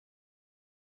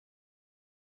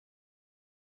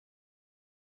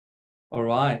All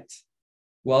right.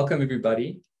 Welcome,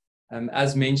 everybody.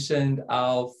 As mentioned,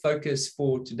 our focus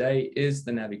for today is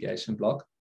the navigation block.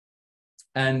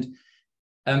 And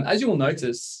as you will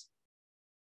notice,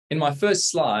 in my first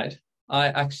slide, I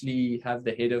actually have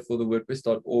the header for the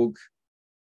WordPress.org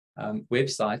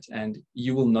website. And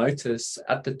you will notice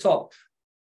at the top,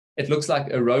 it looks like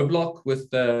a roadblock with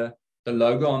the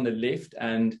logo on the left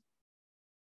and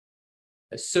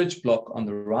a search block on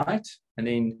the right. And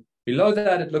then below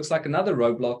that, it looks like another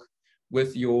roadblock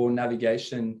with your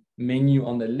navigation menu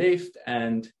on the left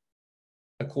and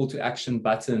a call to action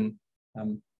button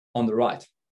on the right.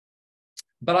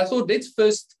 But I thought let's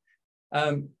first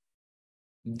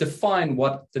define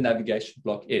what the navigation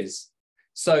block is.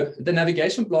 So the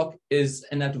navigation block is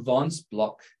an advanced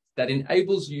block that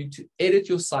enables you to edit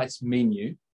your site's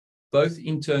menu, both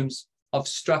in terms of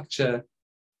structure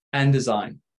and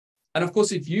design. And of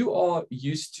course, if you are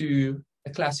used to a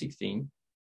classic theme,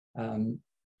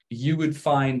 you would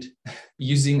find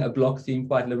using a block theme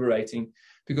quite liberating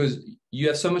because you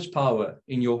have so much power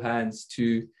in your hands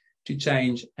to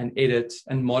change and edit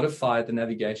and modify the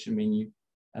navigation menu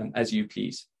as you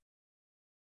please.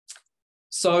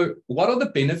 So what are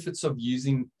the benefits of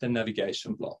using the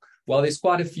navigation block? Well, there's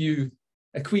quite a few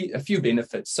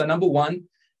benefits. So number one,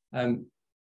 the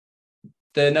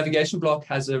navigation block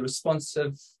has a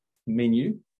responsive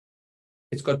menu.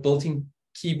 It's got built-in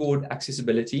keyboard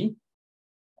accessibility.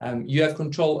 You have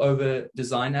control over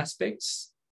design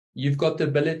aspects. You've got the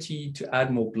ability to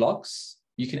add more blocks.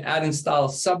 You can add and style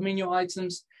submenu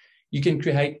items. You can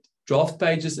create draft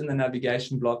pages in the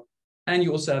navigation block. And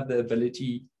you also have the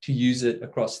ability to use it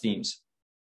across themes.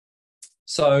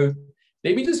 So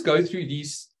let me just go through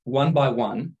these one by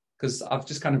one, because I've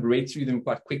just kind of read through them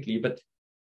quite quickly. But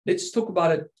let's talk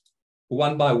about it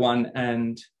one by one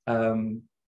and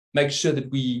make sure that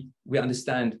we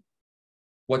understand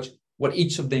what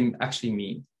each of them actually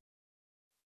mean.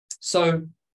 So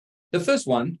the first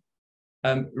one,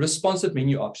 responsive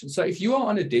menu options. So if you are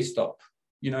on a desktop,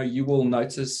 you will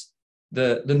notice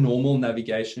the normal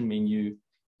navigation menu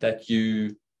that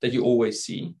you always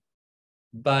see.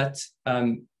 But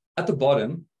at the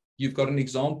bottom, you've got an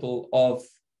example of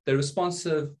the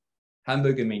responsive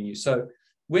hamburger menu. So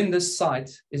when this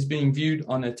site is being viewed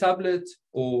on a tablet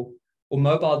or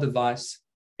mobile device,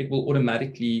 it will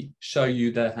automatically show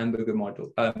you the hamburger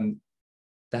model,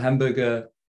 the hamburger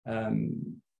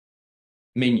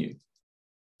menu.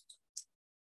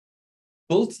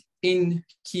 Built-in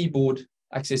keyboard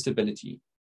accessibility.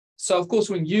 So of course,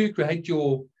 when you create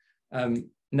your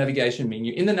navigation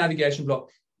menu in the navigation block,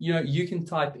 you can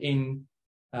type in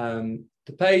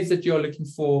the page that you're looking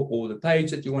for or the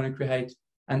page that you want to create,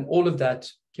 and all of that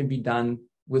can be done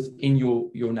within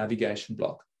your navigation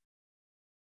block.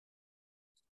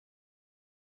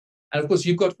 And of course,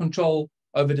 you've got control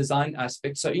over design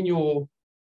aspects. So in your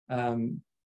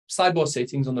sidebar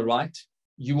settings on the right,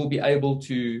 you will be able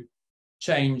to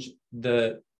change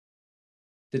the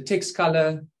text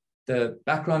color, the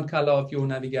background color of your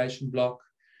navigation block,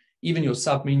 even your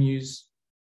submenus.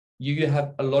 You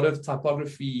have a lot of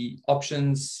typography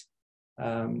options,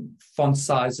 font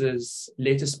sizes,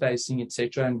 letter spacing,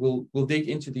 etc. And we'll dig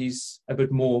into these a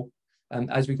bit more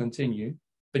as we continue.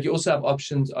 But you also have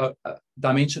options,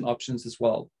 dimension options as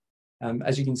well.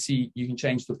 As you can see, you can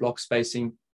change the block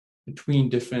spacing between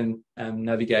different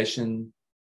navigation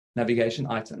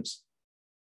items.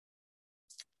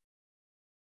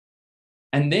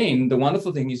 And then the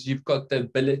wonderful thing is you've got the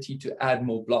ability to add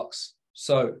more blocks.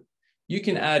 So you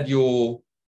can add your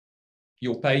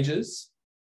pages,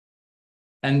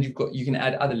 and you can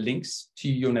add other links to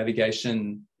your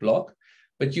navigation block.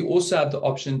 But you also have the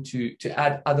option to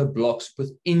add other blocks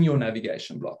within your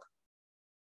navigation block.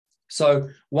 So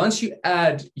once you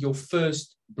add your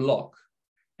first block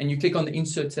and you click on the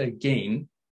inserter again,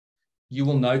 you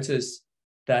will notice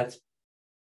that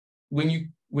when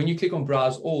you click on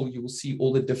browse all, you will see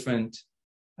all the different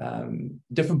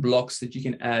blocks that you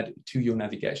can add to your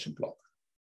navigation block.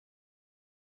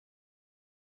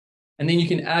 And then you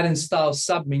can add and style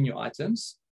submenu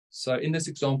items. So in this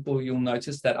example, you'll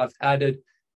notice that I've added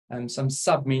some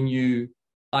submenu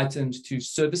items to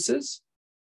services,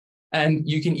 and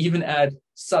you can even add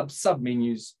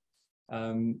submenus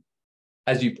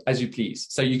as you please.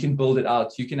 So you can build it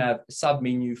out. You can have a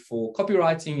submenu for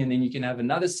copywriting, and then you can have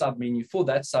another submenu for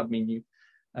that submenu,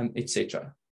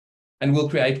 etc. And we'll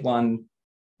create one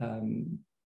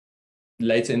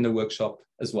later in the workshop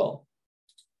as well.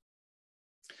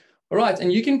 All right,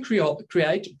 and you can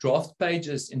create draft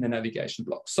pages in the navigation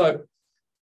block. So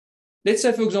let's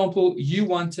say, for example, you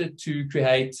wanted to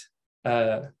create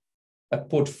a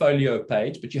portfolio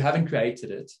page, but you haven't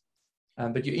created it.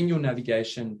 but you're in your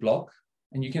navigation block,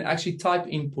 and you can actually type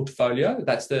in portfolio.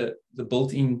 That's the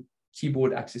built-in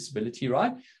keyboard accessibility,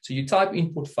 right? So you type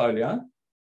in portfolio,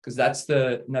 because that's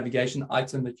the navigation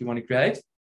item that you want to create.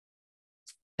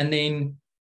 And then,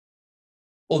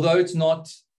 although it's not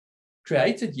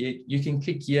created yet, you can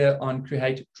click here on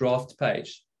create draft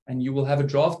page, and you will have a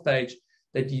draft page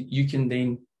that you can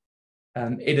then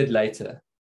edit later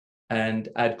and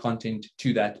add content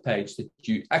to that page that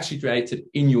you actually created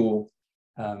in your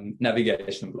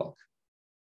navigation block.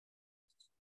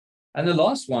 And the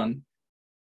last one,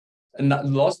 and the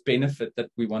last benefit that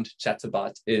we want to chat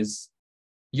about, is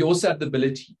you also have the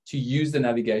ability to use the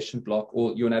navigation block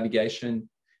or your navigation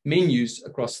menus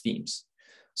across themes.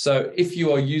 So if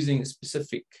you are using a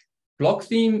specific block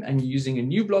theme and you're using a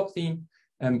new block theme,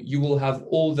 you will have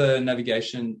all the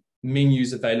navigation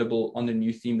menus available on the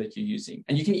new theme that you're using.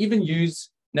 And you can even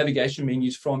use navigation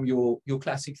menus from your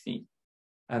classic theme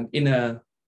in a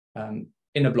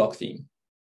block theme,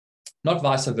 not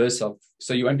vice versa.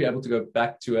 So you won't be able to go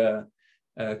back to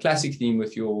a classic theme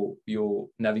with your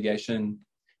navigation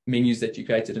menus that you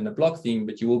created in a block theme,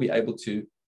 but you will be able to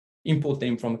import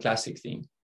them from a classic theme.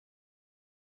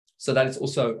 So that is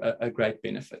also a great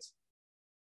benefit.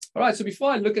 All right, so before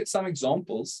I look at some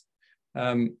examples,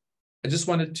 I just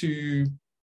wanted to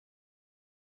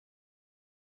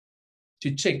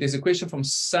check. There's a question from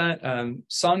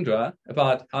Sandra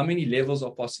about how many levels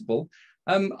are possible.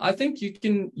 I think you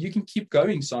can keep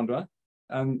going, Sandra.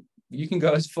 You can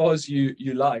go as far as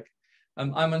you like.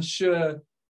 I'm unsure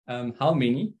how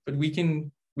many, but we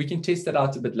can test that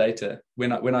out a bit later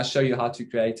when I show you how to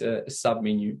create a sub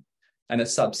menu and a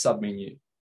sub menu.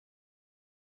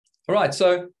 All right,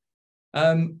 so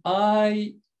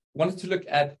I wanted to look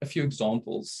at a few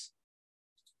examples,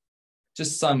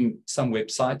 just some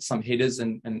websites, some headers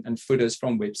and footers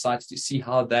from websites to see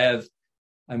how they have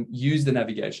used the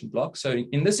navigation block. So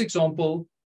in this example,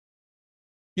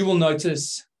 you will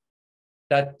notice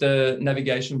that the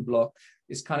navigation block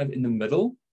is kind of in the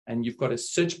middle, and you've got a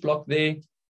search block there,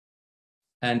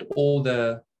 and all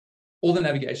the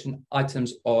navigation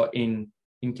items are in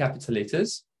capital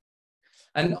letters.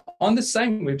 And on the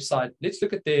same website, let's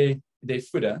look at their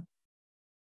footer.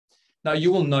 Now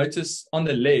you will notice on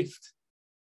the left,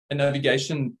 a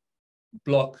navigation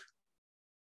block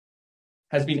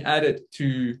has been added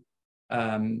to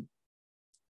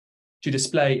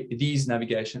display these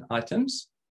navigation items.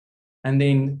 And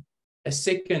then a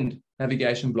second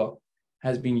navigation block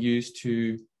has been used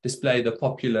to display the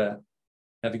popular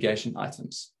navigation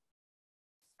items.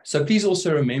 So please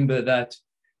also remember that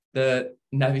the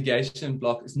navigation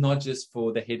block is not just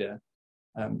for the header.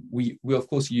 We of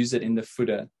course use it in the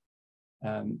footer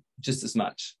just as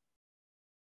much.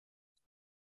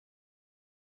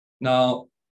 Now,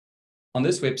 on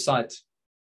this website,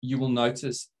 you will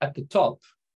notice at the top,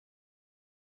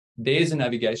 there's a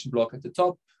navigation block at the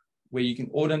top where you can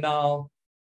order now,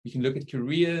 you can look at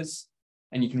careers,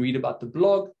 and you can read about the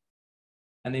blog.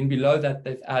 And then below that,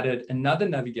 they've added another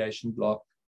navigation block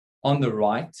on the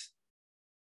right,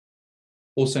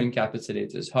 also in capital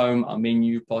letters: home, our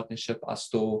menu, partnership, our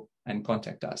store, and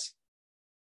contact us.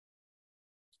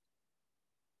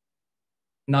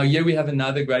 Now here we have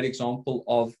another great example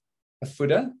of a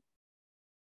footer.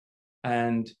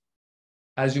 And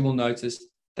as you will notice,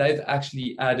 they've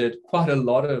actually added quite a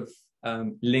lot of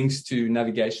links to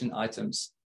navigation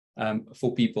items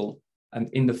for people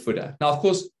in the footer. Now, of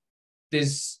course,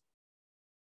 it's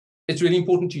really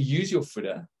important to use your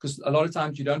footer, because a lot of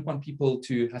times you don't want people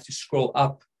to have to scroll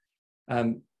up.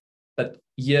 But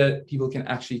here, people can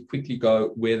actually quickly go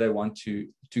where they want to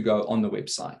go on the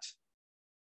website.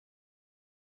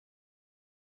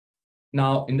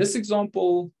 Now, in this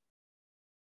example,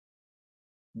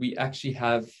 we actually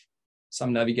have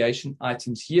some navigation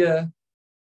items here.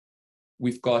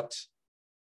 We've got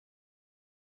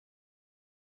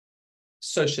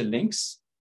social links,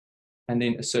 and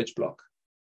then a search block.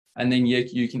 And then here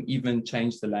you can even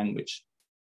change the language.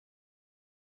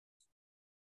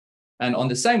 And on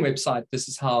the same website, this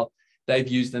is how they've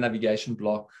used the navigation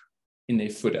block in their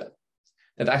footer.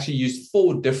 They've actually used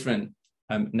 4 different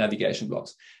navigation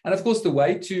blocks. And of course, the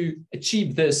way to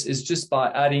achieve this is just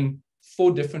by adding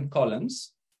 4 different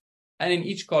columns. And in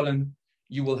each column,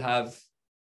 you will have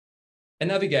a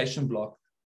navigation block,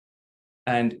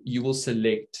 and you will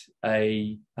select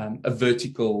a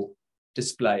vertical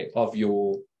display of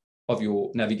your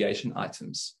navigation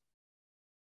items.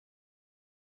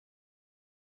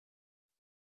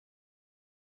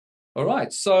 All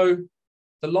right, so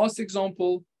the last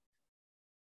example,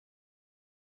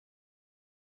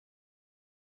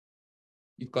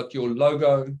 you've got your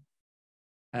logo,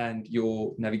 and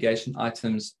your navigation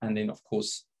items, and then of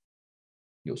course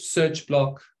your search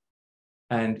block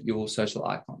and your social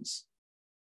icons.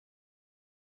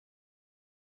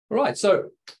 All right, so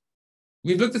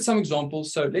we've looked at some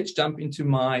examples. So let's jump into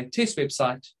my test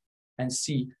website and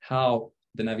see how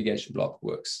the navigation block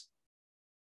works.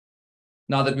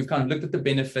 Now that we've kind of looked at the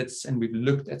benefits and we've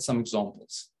looked at some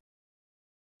examples.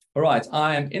 All right,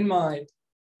 I am in my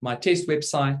test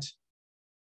website,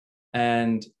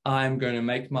 and I'm going to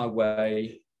make my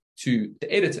way to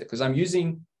the editor because I'm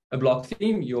using a block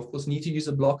theme. You, of course, need to use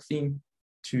a block theme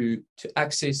to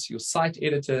access your site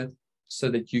editor so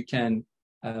that you can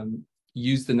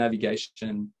use the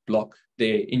navigation block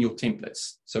there in your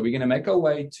templates. So we're going to make our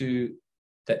way to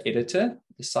the editor,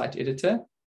 the site editor.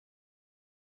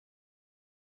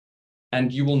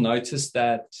 And you will notice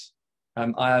that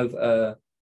I have a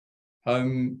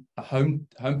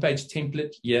homepage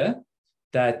template here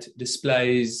that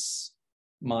displays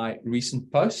my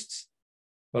recent posts.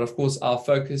 But of course, our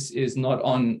focus is not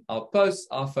on our posts.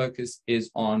 Our focus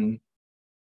is on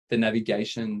the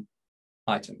navigation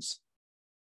items.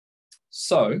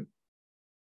 So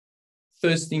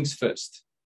first things first,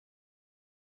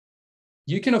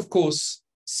 you can, of course,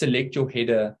 select your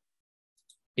header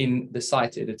in the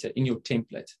site editor, in your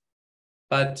template.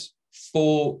 But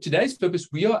for today's purpose,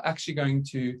 we are actually going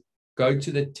to go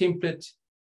to the template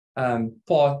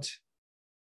part,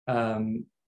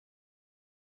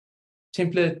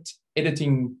 template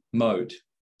editing mode,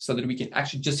 so that we can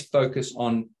actually just focus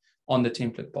on the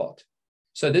template part.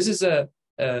 So this is a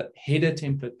header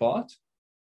template part,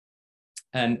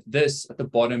 and this at the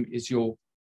bottom is your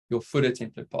footer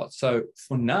template part. So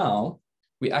for now,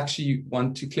 we actually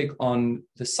want to click on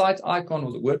the site icon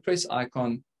or the WordPress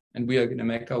icon, and we are going to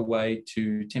make our way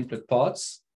to template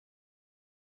parts.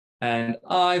 And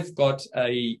I've got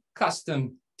a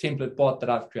custom template part that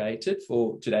I've created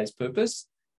for today's purpose.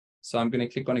 So I'm going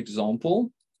to click on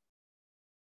example.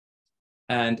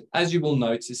 And as you will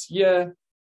notice here,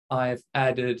 I've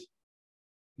added,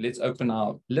 let's open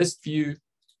our list view.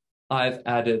 I've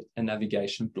added a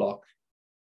navigation block,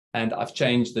 and I've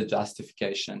changed the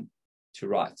justification to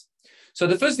right. So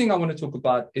the first thing I want to talk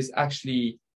about is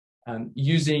actually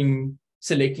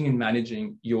selecting and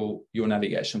managing your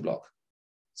navigation block.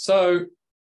 So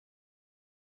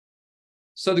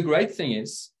the great thing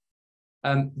is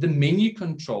the menu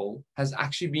control has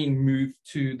actually been moved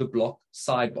to the block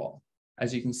sidebar,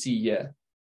 as you can see here.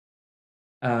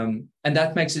 And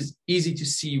that makes it easy to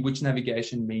see which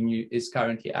navigation menu is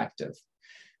currently active.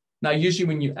 Now, usually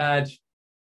when you add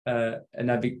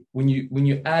when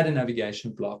you add a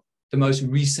navigation block, the most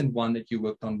recent one that you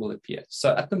worked on will appear.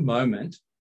 So at the moment,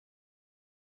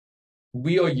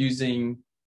 we are using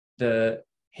the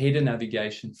header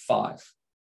navigation 5.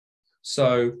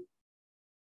 So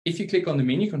if you click on the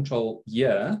menu control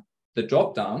here, the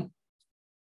drop down,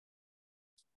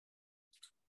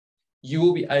 you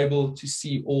will be able to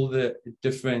see all the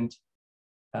different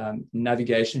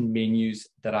navigation menus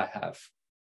that I have.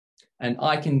 And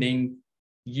I can then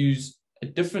use a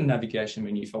different navigation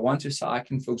menu if I want to. So I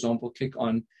can, for example, click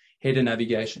on header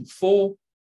navigation 4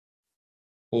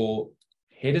 or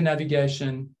header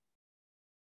navigation.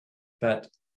 But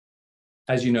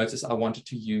as you notice, I wanted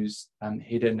to use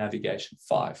header navigation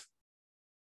 5.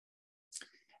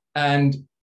 And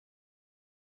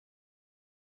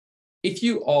if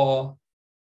you want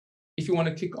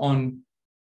to click on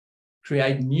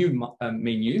create new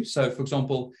menu, so for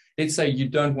example, let's say you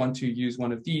don't want to use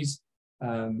one of these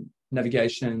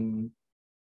navigation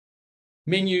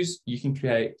menus, you can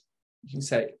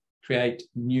say create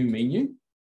new menu,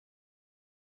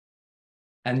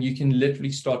 and you can literally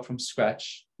start from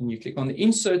scratch. And you click on the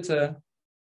inserter,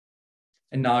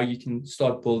 and now you can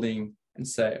start building and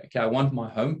say, okay, I want my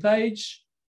home page.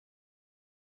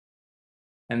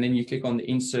 And then you click on the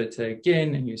inserter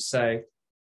again, and you say,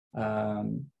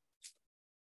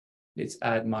 let's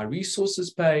add my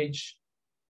resources page.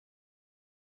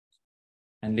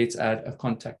 And let's add a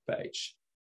contact page.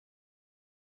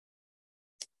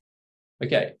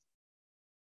 Okay.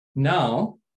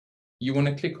 Now you want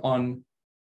to click on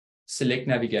select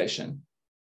navigation.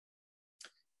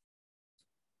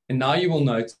 And now you will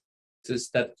notice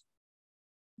that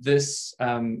this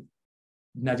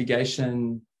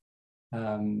navigation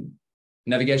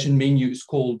menu is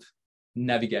called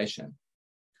navigation.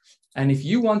 And if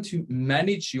you want to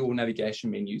manage your navigation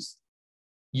menus,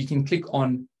 you can click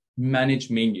on manage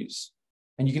menus,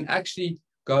 and you can actually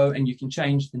go and you can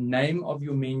change the name of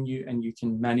your menu and you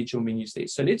can manage your menus there.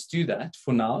 So let's do that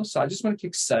for now. So I just want to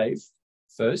click save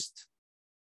first.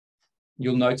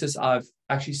 you'll notice I've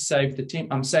actually saved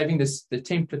I'm saving the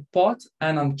template part,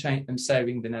 and I'm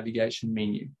saving the navigation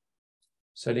menu.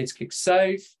 So let's click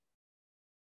save.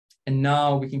 And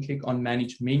now we can click on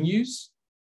manage menus.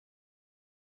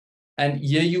 And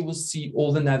here you will see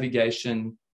all the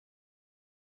navigation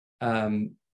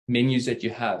menus that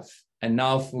you have. And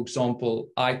now, for example,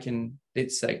 I can,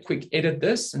 let's say, quick edit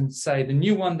this and say the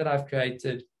new one that I've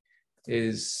created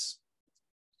is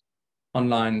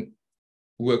online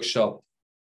workshop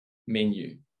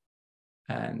menu.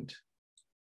 And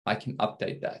I can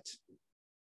update that.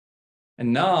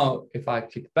 And now if I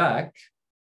click back,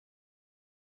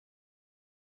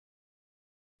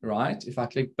 right, if I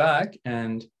click back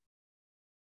and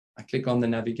I click on the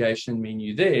navigation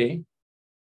menu there,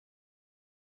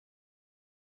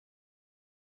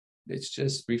 let's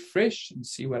just refresh and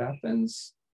see what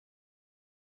happens.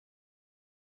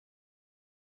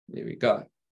 There we go.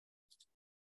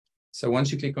 So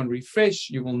once you click on refresh,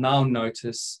 you will now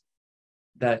notice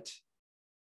that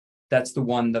that's the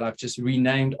one that I've just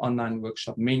renamed online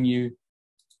workshop menu.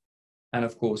 And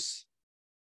of course,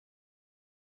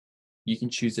 you can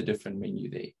choose a different menu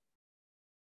there.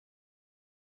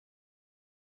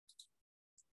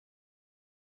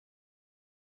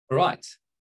 All right.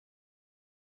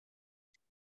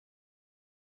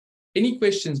 Any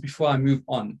questions before I move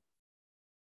on?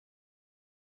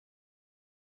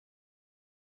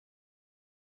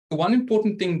 The one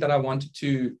important thing that I wanted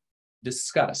to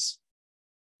discuss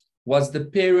was the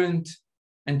parent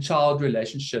and child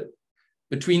relationship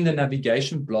between the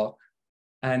navigation block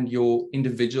and your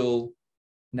individual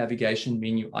navigation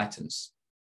menu items.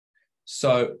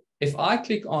 So if I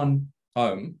click on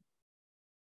home,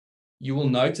 you will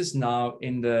notice now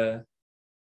in the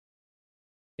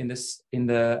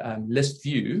list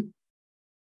view,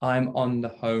 I'm on the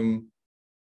home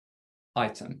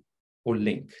item or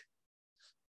link.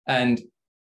 And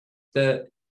the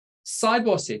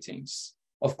sidebar settings,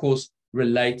 of course,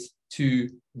 relate to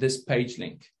this page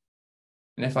link.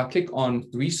 And if I click on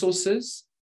resources,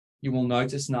 you will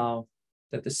notice now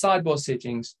that the sidebar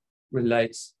settings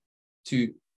relates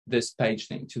to this page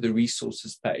link, to the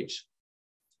resources page.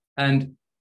 And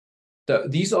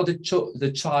these are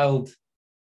the child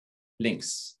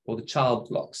links or the child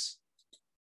blocks.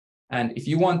 And if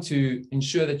you want to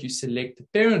ensure that you select the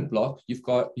parent block, you've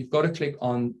got to click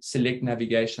on select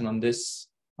navigation on this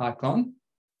icon.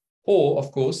 Or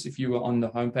of course, if you were on the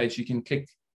homepage, you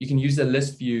can use the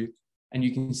list view and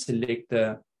you can select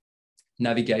the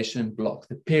navigation block,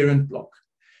 the parent block.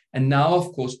 And now,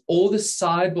 of course, all the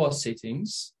sidebar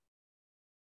settings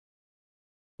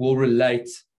will relate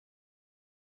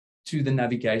to the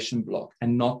navigation block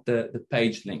and not the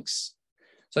page links.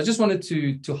 So I just wanted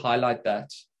to highlight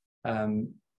that.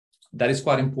 That is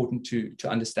quite important to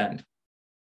understand.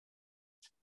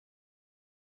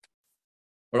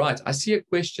 All right, I see a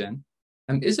question.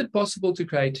 Is it possible to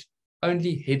create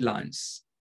only headlines?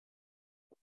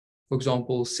 For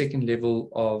example, second level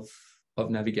of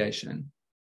navigation.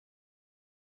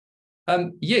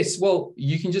 Yes, well,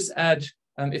 you can just add,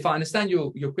 if I understand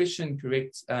your question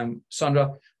correct,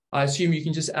 Sandra, I assume you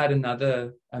can just add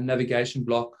another navigation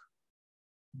block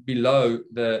below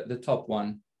the top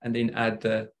one and then add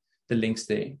the links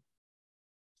there.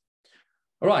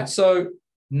 All right, so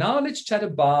now let's chat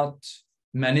about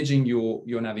managing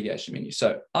your navigation menu.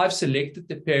 So I've selected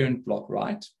the parent block,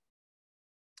 right?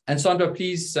 And Sandra,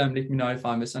 please let me know if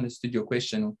I misunderstood your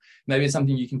question, or maybe it's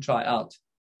something you can try out.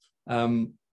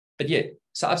 But yeah,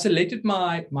 so I've selected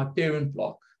my parent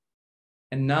block,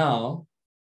 and now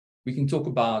we can talk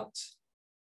about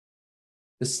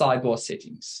the sidebar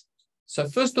settings. So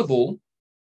first of all,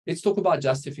 let's talk about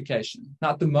justification.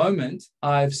 Now, at the moment,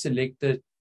 I've selected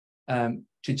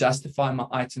to justify my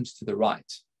items to the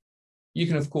right. You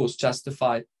can, of course,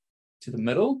 justify it to the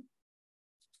middle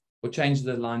or change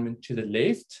the alignment to the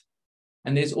left.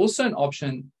 And there's also an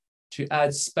option to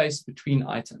add space between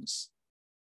items.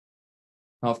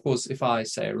 Now, of course, if I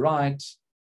say right,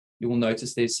 you will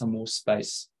notice there's some more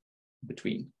space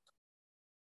between.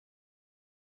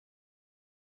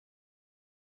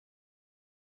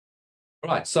 All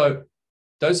right, so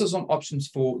those are some options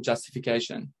for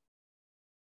justification.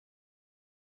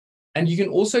 And you can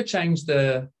also change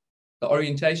the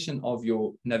orientation of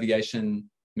your navigation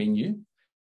menu.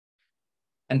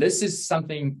 And this is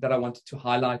something that I wanted to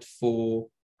highlight for,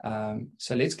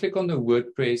 so let's click on the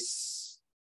WordPress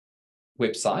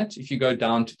website. If you go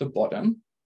down to the bottom,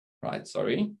 right,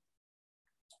 sorry,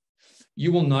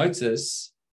 you will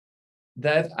notice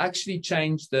they've actually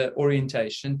changed the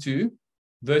orientation to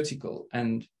vertical,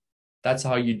 and that's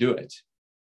how you do it.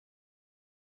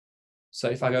 So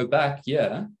if I go back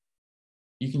here,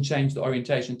 you can change the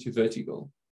orientation to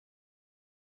vertical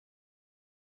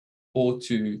or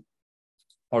to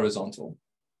horizontal.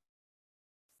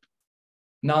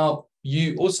 Now,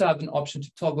 you also have an option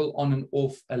to toggle on and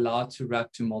off, allow to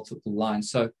wrap to multiple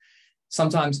lines. So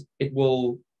sometimes it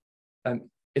will,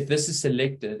 if this is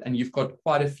selected and you've got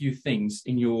quite a few things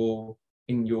in your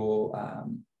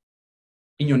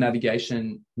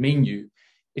navigation menu,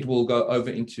 it will go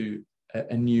over into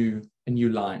a new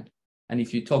line. And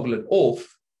if you toggle it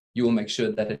off, you will make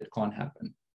sure that it can't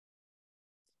happen.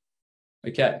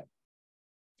 Okay.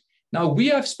 Now we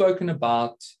have spoken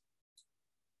about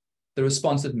the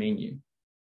responsive menu.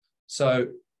 So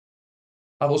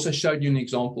I've also showed you an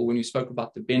example when we spoke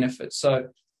about the benefits. So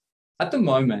at the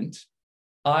moment,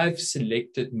 I've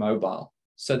selected mobile.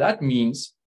 So that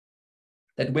means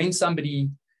that when somebody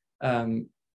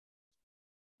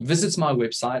visits my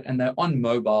website and they're on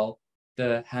mobile,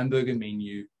 the hamburger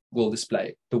menu will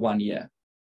display the 1 year,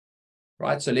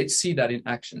 right? So let's see that in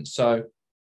action. So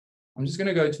I'm just going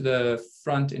to go to the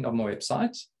front end of my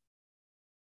website.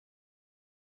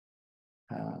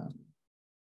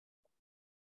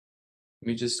 Let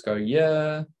me just go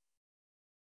here,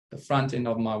 the front end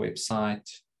of my website.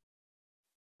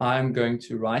 I'm going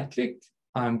to right click.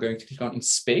 I'm going to click on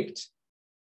inspect.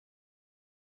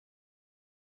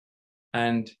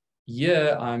 And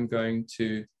here I'm going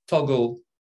to toggle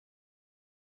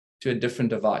to a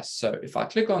different device. So if I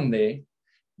click on there,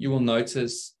 you will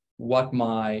notice what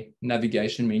my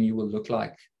navigation menu will look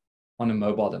like on a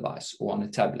mobile device or on a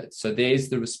tablet. So there's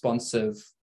the responsive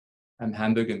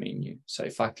hamburger menu. So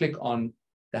if I click on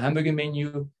the hamburger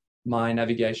menu, my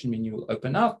navigation menu will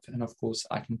open up, and of course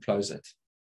I can close it.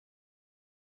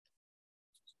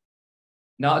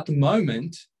 Now at the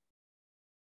moment,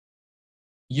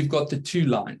 you've got the 2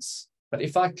 lines, but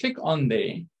if I click on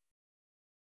there,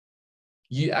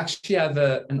 you actually have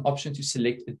an option to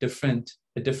select a different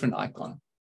icon.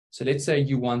 So let's say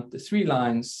you want the 3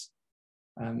 lines,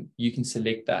 you can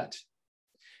select that.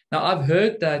 Now I've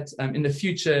heard that in the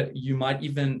future, you might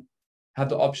even have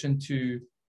the option to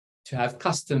have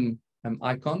custom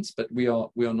icons, but we are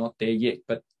not there yet.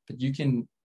 But you can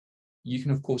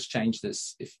of course change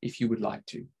this if you would like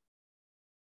to.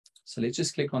 So let's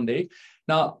just click on there.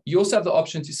 Now you also have the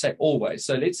option to say always.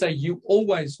 So let's say you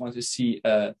always want to see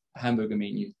a hamburger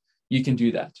menu. You can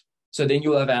do that. So then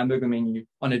you'll have a hamburger menu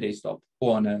on a desktop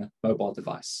or on a mobile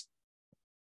device.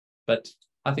 But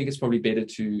I think it's probably better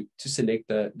to select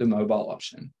the mobile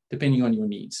option, depending on your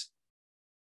needs.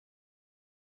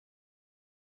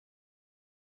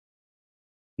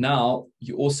 Now,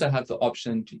 you also have the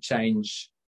option to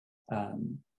change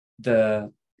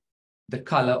the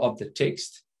color of the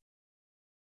text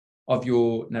of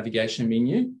your navigation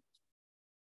menu.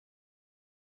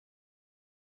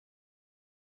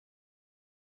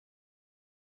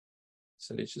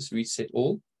 So let's just reset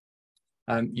all.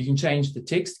 You can change the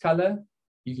text color.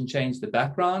 You can change the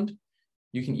background.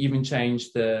 You can even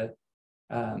change the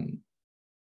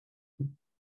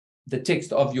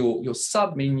text of your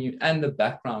sub menu and the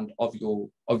background of your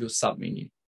sub menu.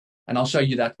 And I'll show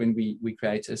you that when we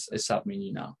create a sub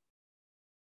menu now.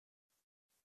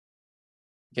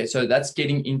 Okay, so that's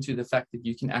getting into the fact that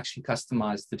you can actually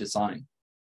customize the design.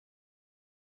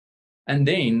 And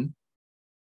then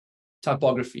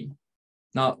typography.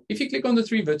 Now, if you click on the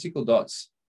 3 vertical dots,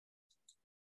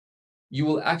 you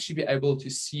will actually be able to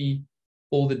see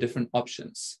all the different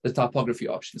options, the typography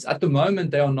options. At the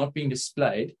moment, they are not being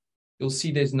displayed. You'll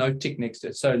see there's no tick next to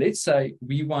it. So let's say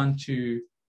we want to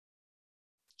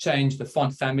change the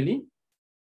font family.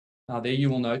 Now there you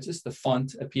will notice the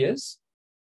font appears.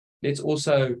 Let's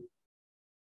also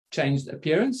change the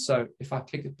appearance. So if I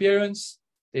click appearance,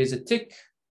 there's a tick.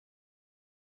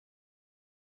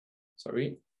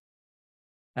 Sorry.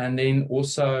 And then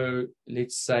also,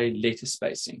 let's say letter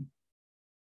spacing.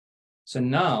 So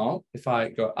now, if I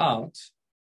go out,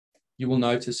 you will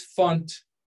notice font,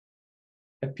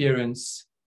 appearance,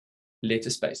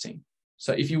 letter spacing.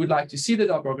 So if you would like to see the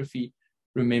typography,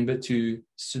 remember to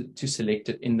select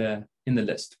it in the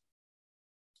list.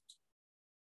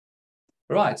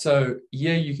 All right, so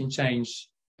here you can change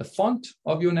the font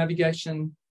of your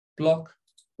navigation block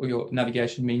or your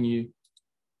navigation menu,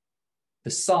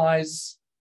 the size,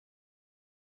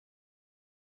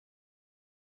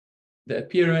 the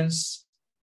appearance,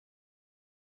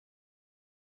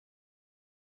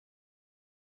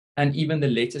 and even the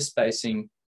letter spacing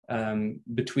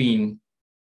between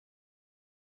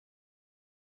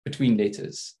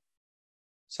letters.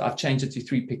 So I've changed it to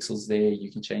 3 pixels there.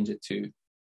 You can change it to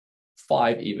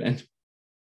 5 even.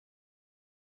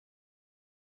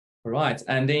 All right,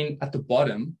 and then at the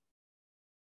bottom,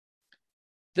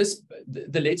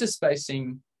 the letter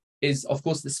spacing is, of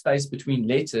course, the space between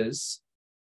letters,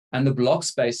 and the block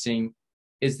spacing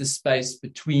is the space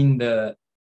between the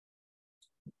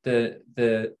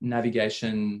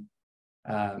navigation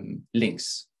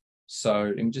links.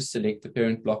 So let me just select the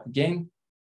parent block again,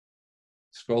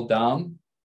 scroll down,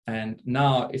 and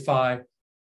now if I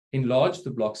enlarge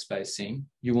the block spacing,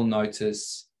 you will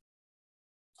notice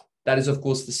that is, of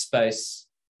course, the space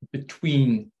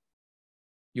between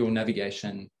your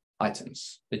navigation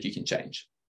items that you can change.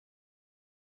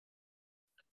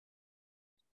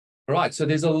 All right, so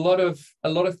there's a lot of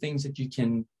things that you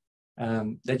can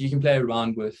play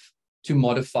around with to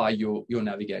modify your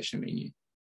navigation menu.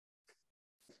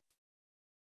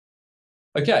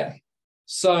 Okay,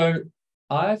 so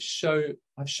I've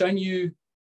shown you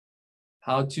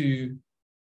how to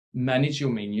manage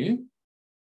your menu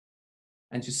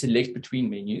and to select between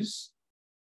menus.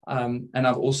 And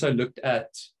I've also looked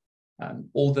at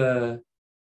all the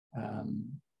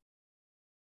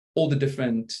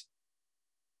different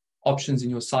options in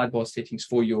your sidebar settings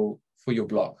for your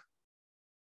block.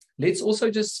 Let's also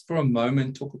just for a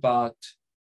moment talk about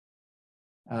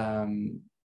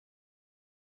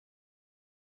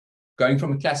going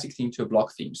from a classic theme to a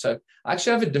block theme. So I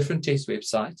actually have a different test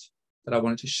website that I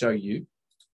wanted to show you.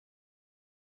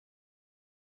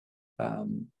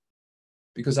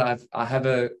 Because I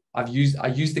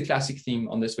used the classic theme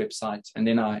on this website, and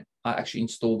then I actually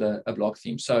installed a block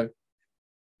theme. So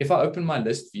if I open my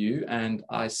list view and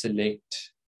I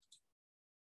select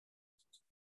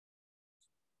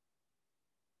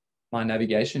my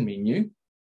navigation menu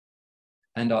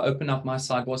and I open up my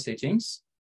sidebar settings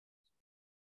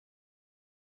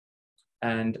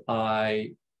and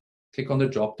I click on the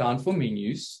drop down for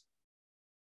menus,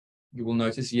 you will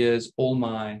notice here's all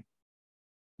my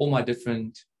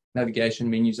different navigation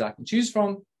menus I can choose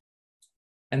from.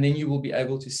 And then you will be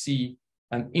able to see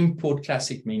import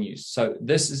classic menus. So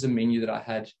this is a menu that I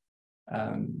had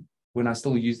when I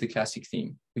still use the classic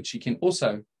theme, which you can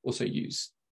also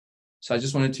use. So I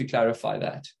just wanted to clarify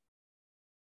that.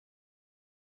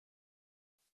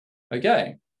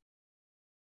 Okay.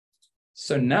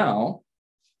 So now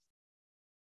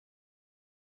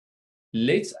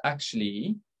let's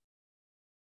actually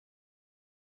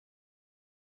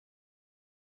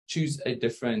choose a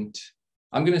different,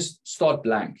 I'm going to start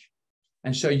blank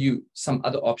and show you some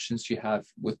other options you have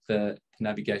with the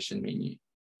navigation menu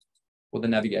or the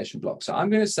navigation block. So I'm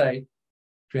going to say,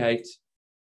 create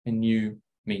a new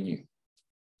menu.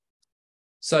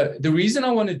 So the reason I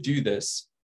want to do this,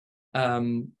 I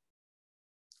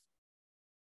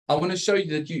want to show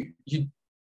you that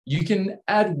you can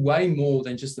add way more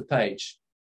than just a page.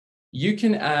 You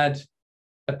can add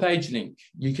a page link.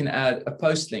 You can add a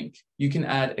post link. You can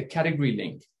add a category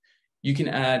link. You can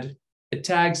add a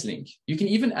tags link. You can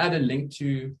even add a link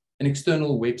to an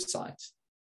external website.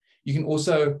 You can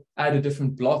also add a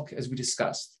different block, as we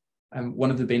discussed,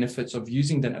 one of the benefits of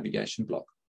using the navigation block.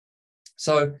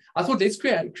 So I thought let's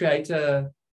create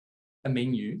a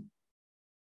menu,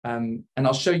 and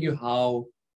I'll show you how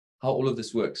all of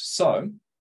this works. So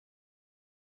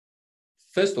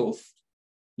first off,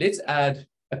 let's add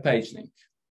a page link.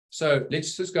 So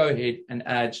let's just go ahead and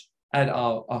add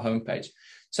our home page.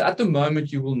 So at the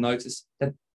moment, you will notice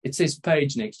that it says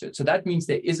page next to it. So that means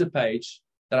there is a page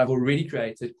that I've already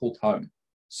created called home.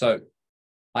 So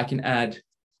I can add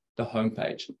the home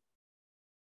page.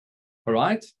 All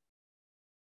right.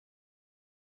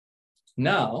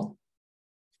 Now,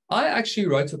 I actually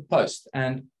wrote a post,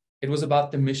 and it was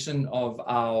about the mission of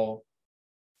our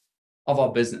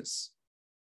business.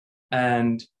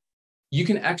 And you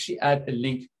can actually add a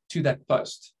link to that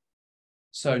post.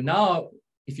 So now,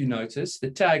 if you notice,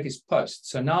 the tag is post.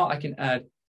 So now I can add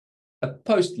a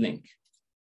post link.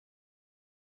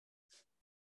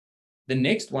 The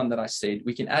next one that I said,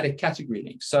 we can add a category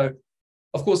link. So,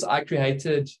 of course, I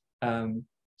created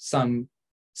some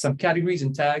categories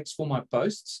and tags for my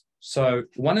posts. So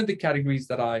one of the categories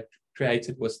that I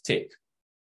created was tech.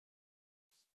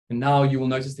 And now you will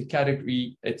notice the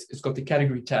category, it's got the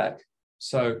category tag.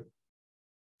 So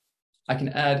I can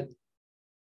add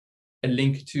a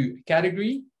link to a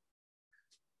category,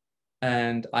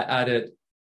 and I added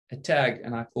a tag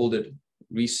and I called it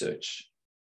research.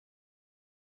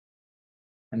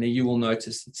 And then you will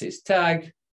notice it says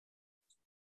tag,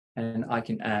 and I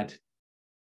can add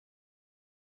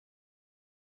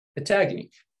a tag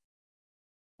link.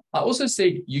 I also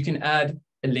said you can add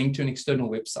a link to an external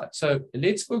website. So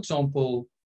let's, for example,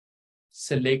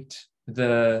 select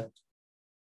the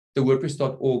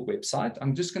WordPress.org website.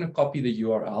 I'm just going to copy the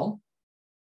URL,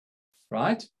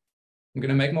 right? I'm going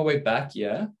to make my way back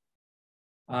here.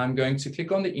 I'm going to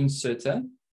click on the inserter.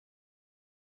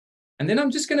 And then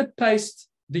I'm just going to paste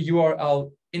the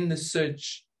URL in the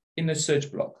search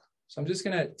block. So I'm just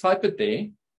going to type it there,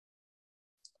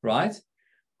 right?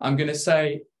 I'm going to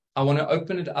say, I want to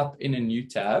open it up in a new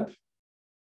tab.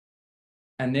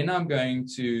 And then I'm going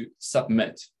to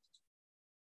submit.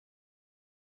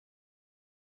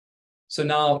 So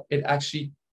now it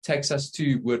actually takes us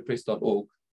to WordPress.org.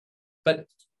 But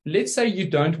let's say you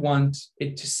don't want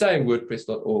it to say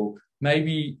WordPress.org.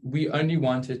 Maybe we only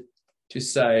want it to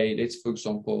say, let's, for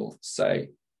example, say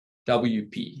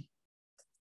WP.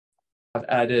 I've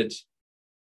added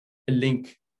a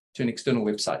link to an external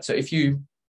website. So if you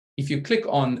click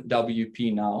on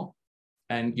WP now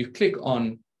and you click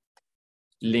on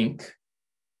link,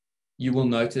 you will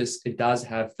notice it does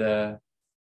have the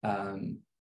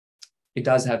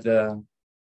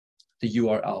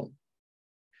URL.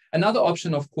 Another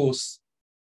option, of course,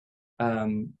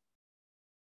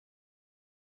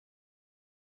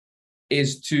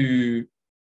 is to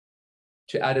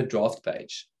add a draft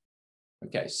page.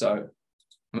 Okay, so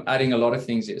I'm adding a lot of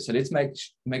things here. So let's make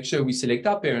sure we select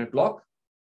our parent block.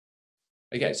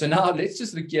 Okay, so now let's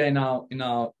just look here in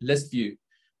our list view.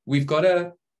 We've got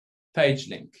a page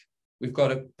link. We've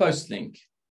got a post link.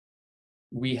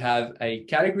 We have a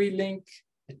category link,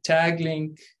 a tag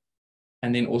link,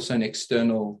 and then also an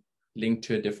external link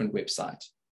to a different website.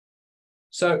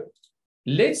 So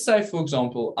let's say, for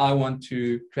example, I want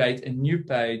to create a new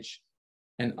page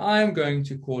and I'm going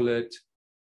to call it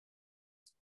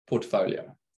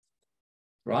portfolio,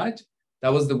 right?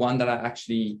 That was the one that I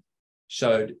actually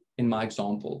showed in my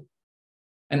example.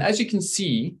 And as you can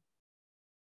see,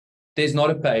 there's not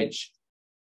a page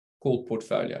called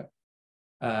portfolio.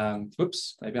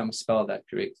 Whoops, maybe I'm spelled that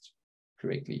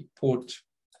correctly. Portfolio,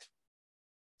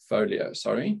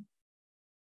 sorry.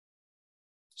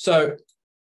 So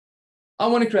I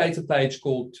want to create a page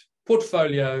called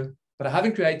portfolio, but I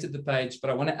haven't created the page, but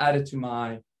I want to add it to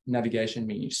my navigation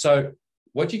menu. So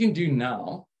what you can do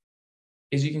now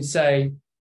is you can say,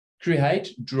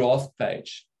 create draft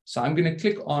page. So I'm going to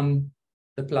click on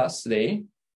the plus there.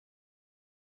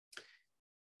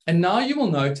 And now you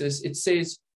will notice it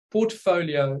says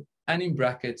portfolio, and in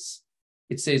brackets,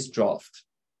 it says draft.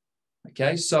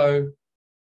 Okay, so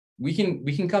we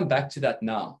can come back to that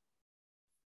now.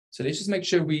 So let's just make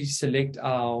sure we select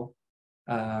our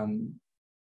parent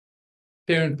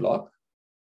block,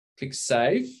 click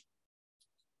save.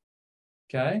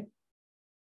 Okay.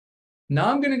 Now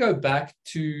I'm going to go back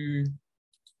to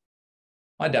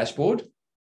my dashboard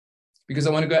because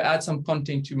I want to go add some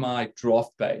content to my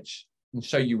draft page and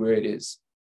show you where it is.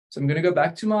 So I'm going to go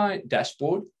back to my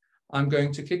dashboard. I'm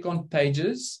going to click on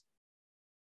pages.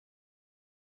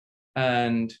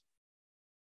 And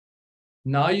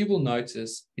now you will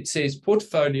notice it says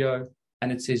portfolio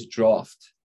and it says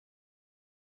draft.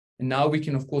 And now we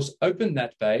can, of course, open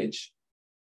that page.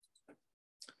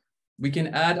 We can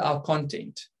add our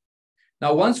content.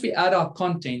 Now, once we add our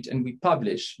content and we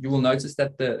publish, you will notice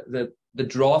that the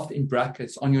draft in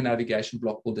brackets on your navigation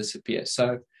block will disappear.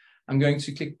 So I'm going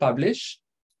to click publish,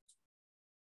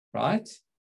 right?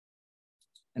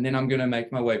 And then I'm going to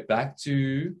make my way back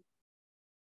to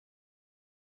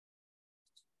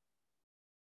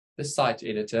the site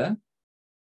editor.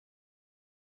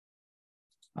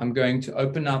 I'm going to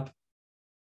open up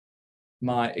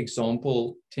my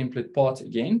example template part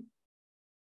again.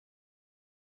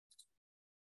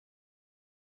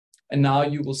 And now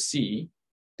you will see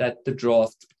that the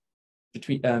draft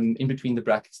in between the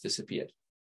brackets disappeared.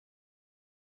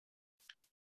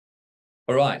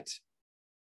 All right.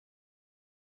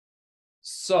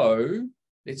 So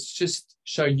let's just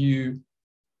show you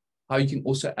how you can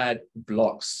also add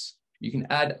blocks. You can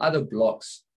add other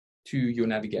blocks to your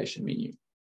navigation menu.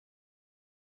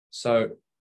 So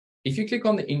if you click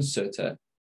on the inserter,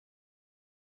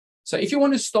 so if you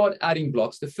want to start adding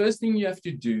blocks, the first thing you have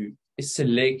to do is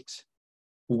select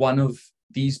one of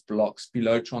these blocks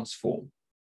below transform.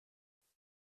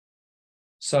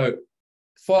 So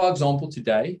for our example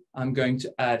today, I'm going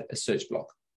to add a search block.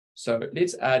 So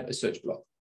let's add a search block.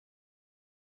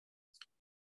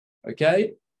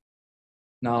 Okay.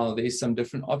 Now there's some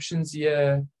different options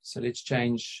here. So let's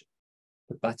change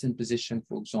the button position,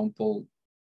 for example.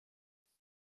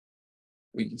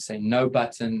 We can say no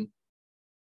button.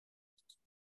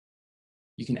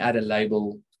 You can add a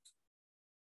label.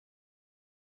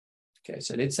 Okay,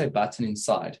 so let's say button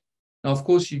inside. Now, of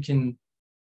course, you can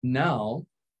now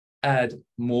add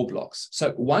more blocks.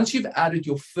 So once you've added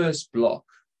your first block,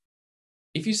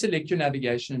 if you select your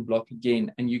navigation block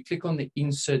again and you click on the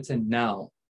inserter now,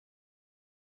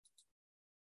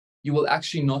 you will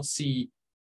actually not see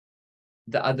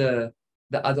the other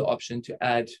option to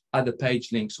add other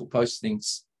page links or post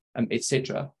links,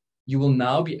 etc., you will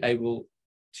now be able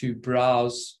to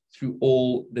browse through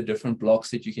all the different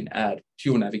blocks that you can add to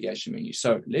your navigation menu.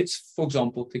 So let's, for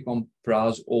example, click on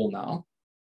Browse All now.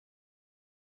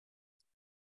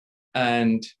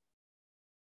 And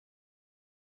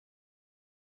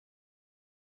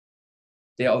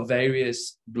there are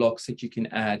various blocks that you can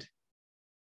add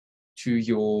to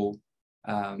your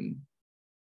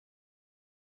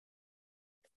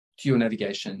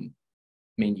navigation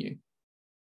menu.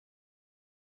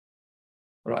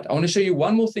 All right, I want to show you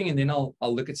one more thing, and then I'll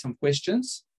look at some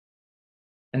questions.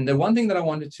 And the one thing that I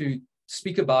wanted to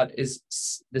speak about is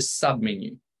the sub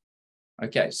menu.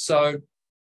 Okay, so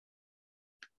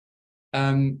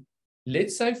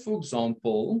let's say, for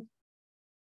example,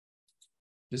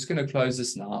 just going to close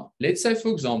this now. Let's say, for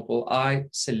example, I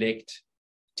select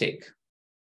tech.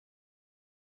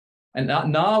 And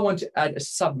now I want to add a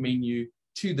sub menu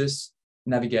to this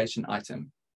navigation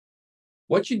item.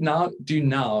 What you now do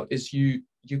now is you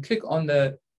click on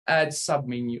the add sub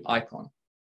menu icon,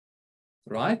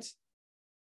 right?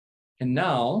 And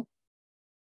now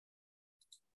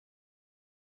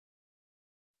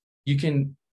you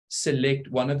can select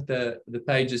one of the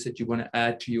pages that you want to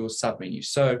add to your sub menu.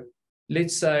 So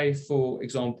let's say, for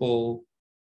example,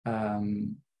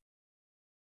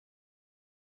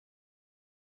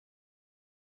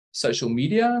 social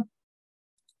media,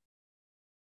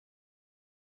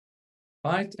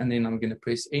 right? And then I'm going to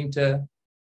press enter.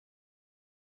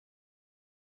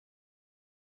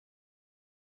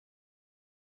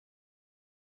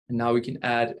 And now we can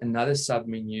add another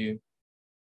submenu,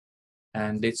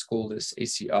 and let's call this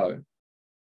SEO.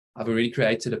 I've already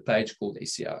created a page called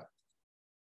SEO.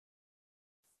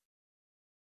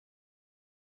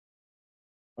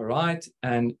 All right,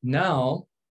 and now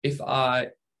if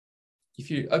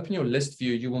you open your list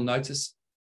view, you will notice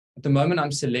at the moment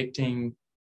I'm selecting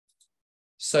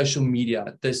social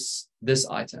media, this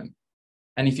item.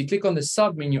 And if you click on the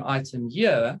submenu item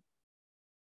here,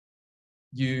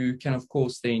 you can, of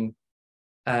course, then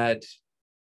add,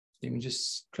 let me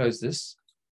just close this.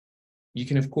 You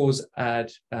can, of course,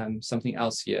 add something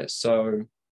else here. So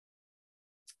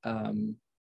this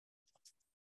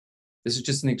is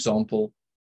just an example.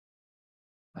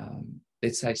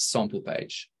 Let's say sample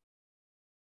page.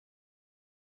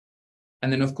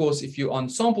 And then, of course, if you're on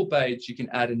sample page, you can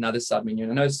add another submenu.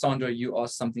 And I know, Sandra, you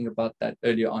asked something about that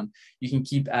earlier on. You can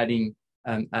keep adding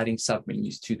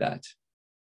submenus to that.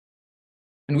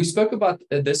 And we spoke about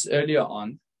this earlier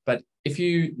on, but if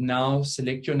you now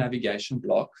select your navigation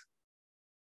block,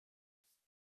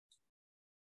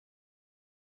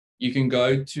 you can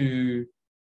go to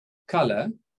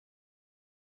color.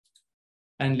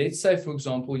 And let's say, for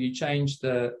example, you change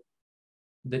the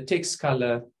text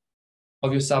color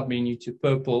of your submenu to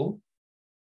purple,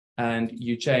 and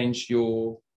you change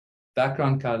your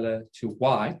background color to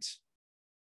white.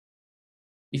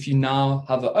 If you now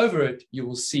hover over it, you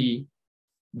will see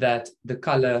that the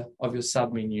color of your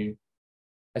submenu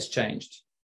has changed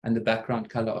and the background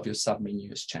color of your submenu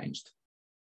has changed.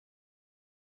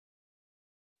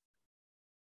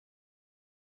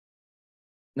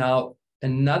 Now,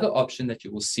 another option that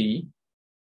you will see,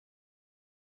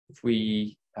 if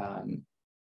we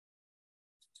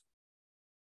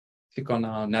click on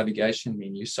our navigation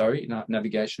menu, in our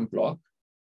navigation block,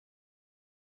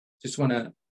 just want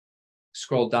to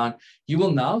scroll down, you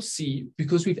will now see,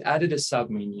 because we've added a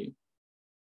submenu,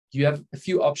 you have a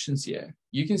few options here.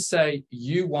 You can say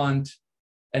you want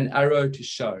an arrow to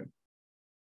show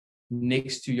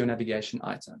next to your navigation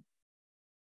item.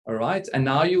 All right, and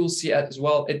now you will see as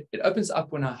well, it opens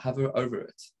up when I hover over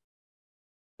it.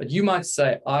 But you might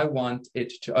say, I want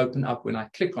it to open up when I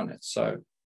click on it. So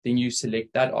then you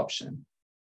select that option.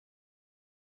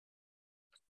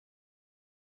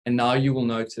 And now you will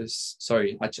notice,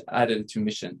 sorry, I added it to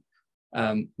mission.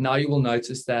 Now you will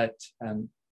notice that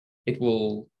it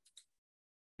will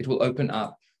open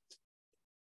up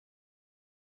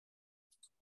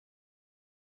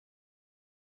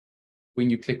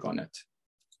when you click on it.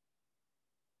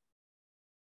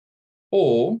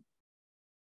 Or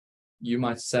you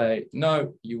might say,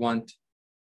 no, you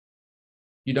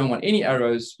don't want any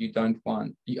arrows, you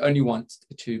only want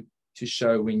to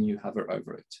show when you hover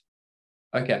over it.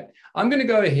 Okay, I'm going to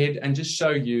go ahead and just show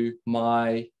you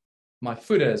my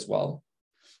footer as well.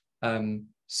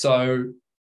 So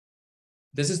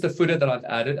this is the footer that I've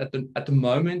added. At the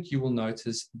moment, you will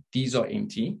notice these are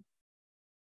empty.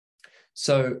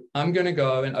 So I'm going to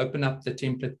go and open up the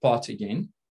template part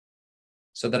again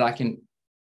so that I can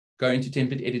go into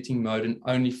template editing mode and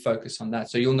only focus on that.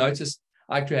 So you'll notice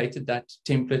I created that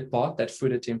template part, that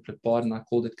footer template part, and I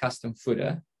called it custom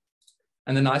footer.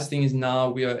 And the nice thing is now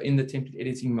we are in the template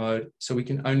editing mode, so we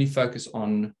can only focus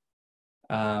on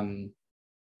our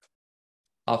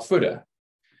footer.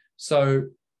 So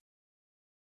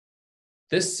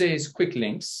this says quick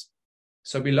links.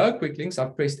 So below quick links,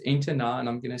 I've pressed enter now, and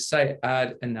I'm going to say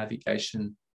add a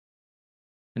navigation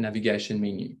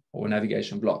menu or a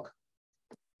navigation block,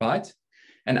 right?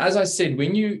 And as I said,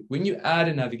 when you add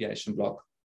a navigation block,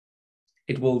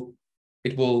 it will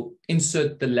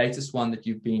insert the latest one that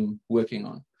you've been working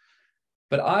on.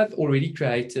 But I've already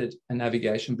created a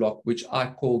navigation block, which I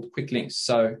called quick links.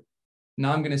 So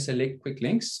now I'm going to select quick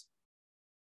links.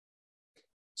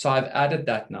 So I've added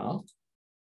that now.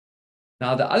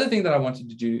 Now, the other thing that I wanted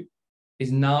to do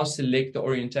is now select the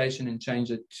orientation and change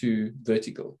it to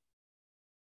vertical,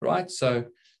 right? So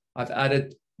I've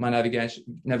added my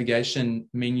navigation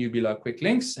menu below quick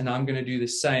links, and I'm going to do the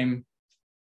same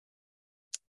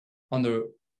on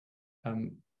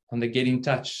the get in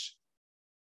touch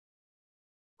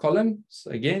column. So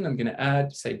again, I'm going to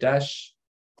add, say, dash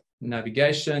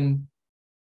navigation,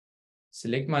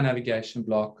 select my navigation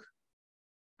block,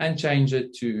 and change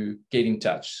it to get in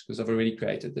touch, because I've already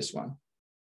created this one.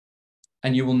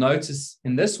 And you will notice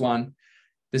in this one,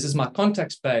 this is my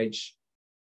contacts page,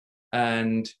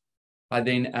 and I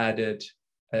then added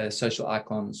a social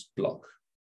icons block.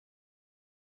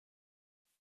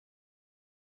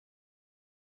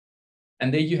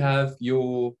 And there you have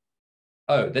your,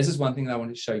 oh, this is one thing that I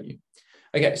want to show you.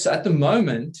 Okay, so at the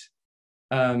moment,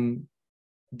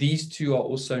 these two are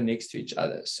also next to each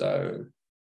other. So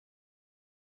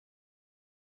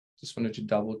just wanted to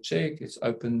double check. Let's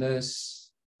open this,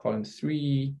 column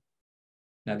 3,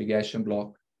 navigation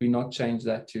block. We not change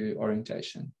that to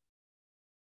orientation.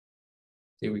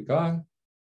 There we go.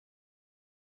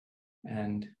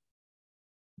 And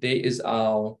there is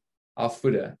our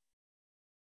footer,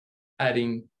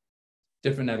 adding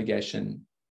different navigation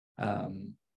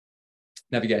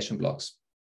blocks.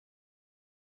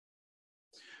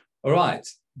 All right.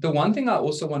 The one thing I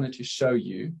also wanted to show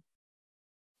you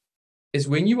is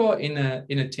when you are in a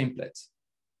template.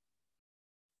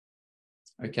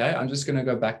 Okay, I'm just going to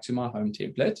go back to my home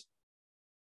template.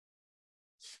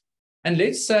 And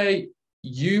let's say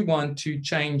you want to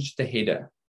change the header.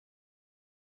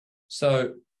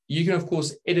 So you can, of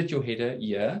course, edit your header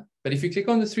here. But if you click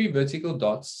on the 3 vertical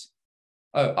dots,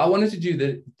 oh, I wanted to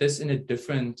do this in a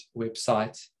different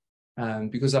website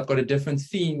because I've got a different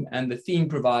theme, and the theme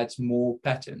provides more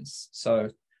patterns. So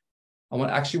I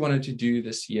actually wanted to do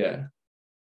this here.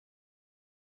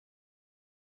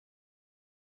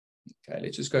 Okay,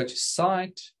 let's just go to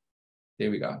site.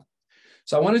 There we go.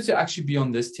 So I wanted to actually be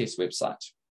on this test website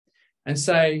and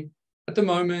say, at the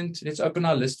moment, let's open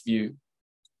our list view.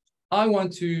 I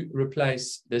want to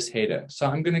replace this header. So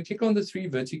I'm going to click on the 3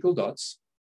 vertical dots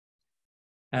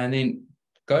and then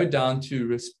go down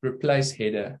to replace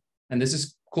header. And this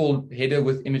is called header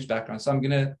with image background. So I'm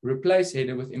going to replace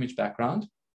header with image background.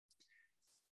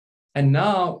 And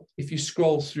now if you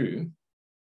scroll through,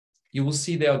 you will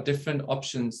see there are different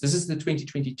options. This is the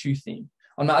 2022 theme.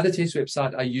 On my other test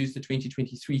website, I use the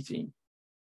 2023 theme.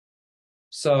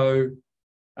 So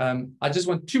I just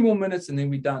want 2 more minutes and then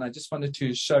we're done. I just wanted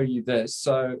to show you this.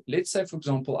 So let's say, for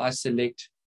example, I select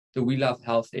the We Love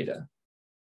Health header.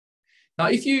 Now,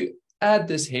 if you add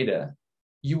this header,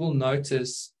 you will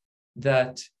notice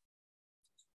that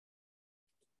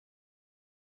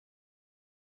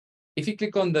if you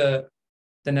click on the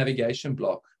navigation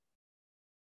block,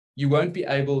 you won't be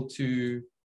able to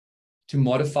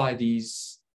modify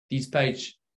these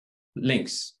page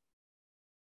links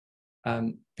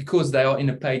because they are in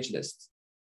a page list.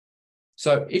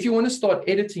 So if you want to start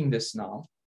editing this now,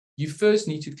 you first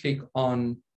need to click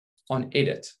on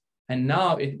edit. And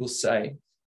now it will say,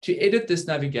 to edit this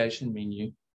navigation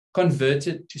menu, convert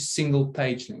it to single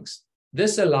page links.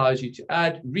 This allows you to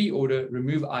add, reorder,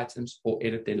 remove items, or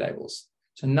edit their labels.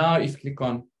 So now if you click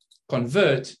on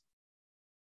convert,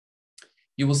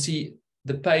 you will see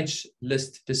the page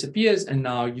list disappears, and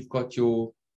now you've got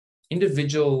your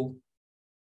individual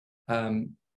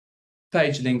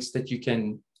page links that you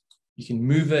can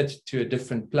move it to a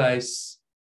different place,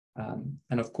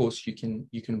 and of course you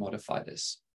can modify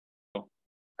this.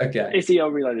 Okay.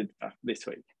 SEO related stuff this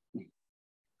week.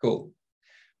 Cool.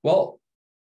 Well,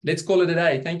 let's call it a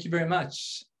day. Thank you very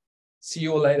much. See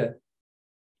you all later.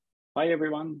 Bye,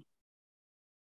 everyone.